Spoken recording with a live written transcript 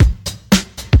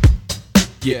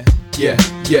Yeah, yeah,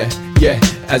 yeah, yeah.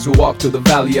 As we walk through the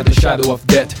valley of the shadow of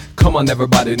death, come on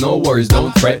everybody, no worries,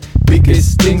 don't fret.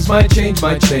 Because things might change,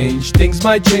 things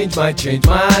might change, might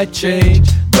change.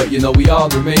 But you know we all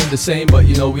remain the same, but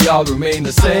you know we all remain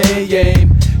the same.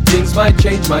 Things might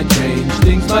change,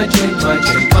 things might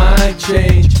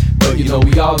change. But you know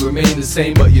we all remain the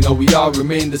same, but you know we all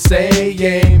remain the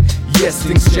same. Yes,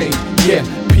 things change, yeah.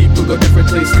 People go different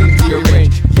places, things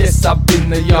rearrange. Yes, I've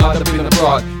been the yard, I've been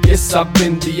abroad. Yes, I've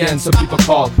been the end, some people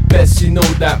call. Best you know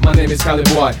that my name is Cali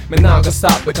Boy. Man, now I'm gonna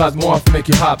stop because more for make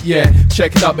you hop, yeah.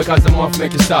 Check it out because the more for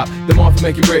make you stop, the more for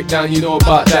make you break down, you know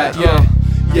about that, yeah.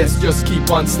 Yes, just keep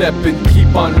on stepping,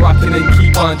 keep on rocking and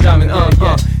keep on jamming,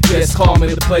 yeah. Yes, call me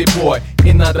the playboy.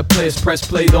 In other place, press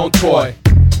play, don't toy.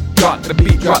 Drop the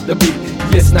beat,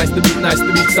 yes, nice to beat,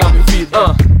 sound your feet,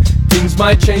 Things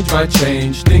might change,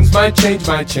 things might change.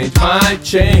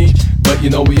 But you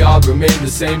know we all remain the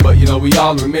same, but you know we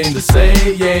all remain the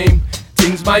same.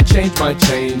 Things might change,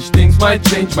 things might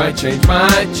change. But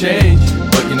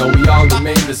you know we all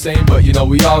remain the same, but you know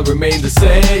we all remain the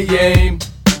same.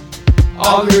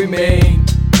 All remain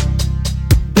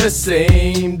the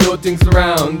same, though things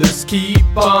around us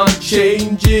keep on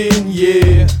changing,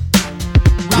 yeah.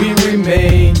 We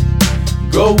remain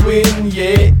going,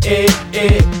 yeah,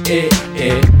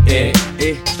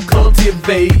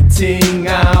 cultivating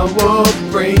our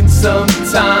brain.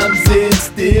 Sometimes it's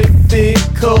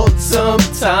difficult,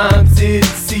 sometimes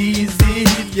it's easy.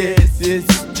 Yes,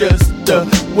 it's just the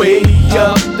way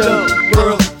of the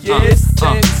world. Yes,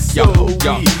 and so we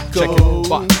go.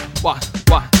 Why?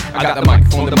 I got the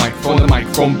microphone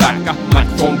back.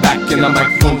 Microphone back and the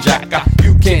microphone jack.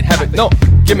 You can't have it, no,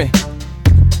 gimme.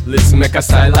 Listen, make a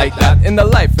style like that. In the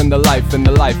life I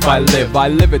live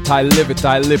it,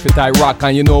 I rock.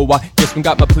 And you know why? Yes, we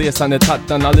got my place on the top.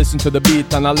 And I listen to the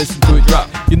beat and I listen to it drop.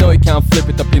 You know you can't flip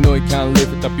it up, you know you can't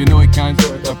live it up. You know you can't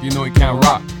do it up, you know you can't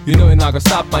rock. You know you're not gonna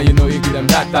stop and you know you give them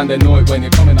that. And they know it when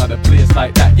you're coming out of place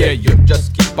like that. Yeah, you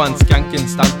just keep on skanking,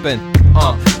 stamping.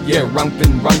 Yeah,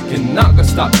 ranking. Not gonna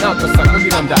stop, go give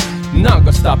them that. Not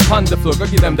gonna stop on the floor, go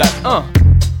give them that.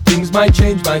 Things might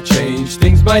change,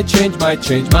 things might change. But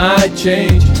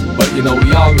you know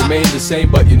we all remain the same,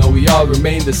 but you know we all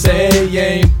remain the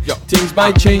same. Things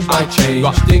might change,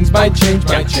 things might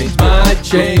change.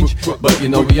 But you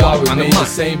know we all remain the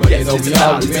same, but you know we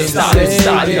all remain the same.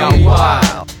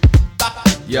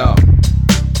 Yo,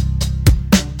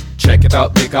 check it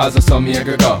out because I saw me a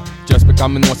go. Just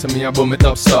becoming what's me, I boom it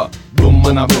up, so. Boom,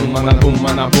 man, boom, man, boom,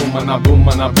 man, boom, man, boom,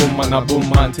 man, boom, man, boom,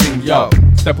 man, ting, yo.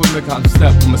 Step with me, cause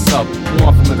step with myself.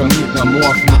 More from the meat now,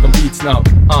 more from the beats now.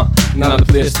 None of the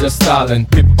place just styling.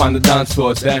 People on the dance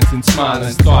floor, dancing,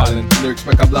 smiling, styling. Lyrics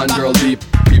make a blonde girl deep.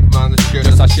 People on the street,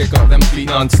 just I shake up them feet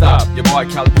non-stop. Your boy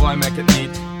Cali Boy make it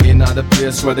neat. In other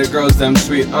place where the girls them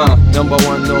sweet. Number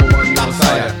one, no one knows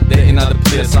higher. They in other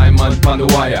place, I'm on the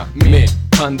wire. Me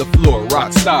on the floor,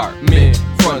 rock star. Me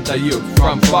front of you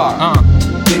from far.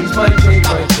 Things might change,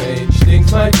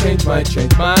 things might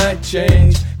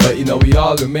change. But you know we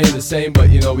all remain the same, but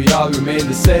you know we all remain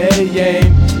the same.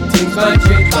 Things might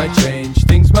change,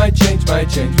 things might change.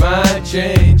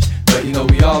 But you know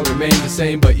we all remain the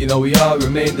same, but you know we all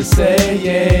remain the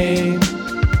same.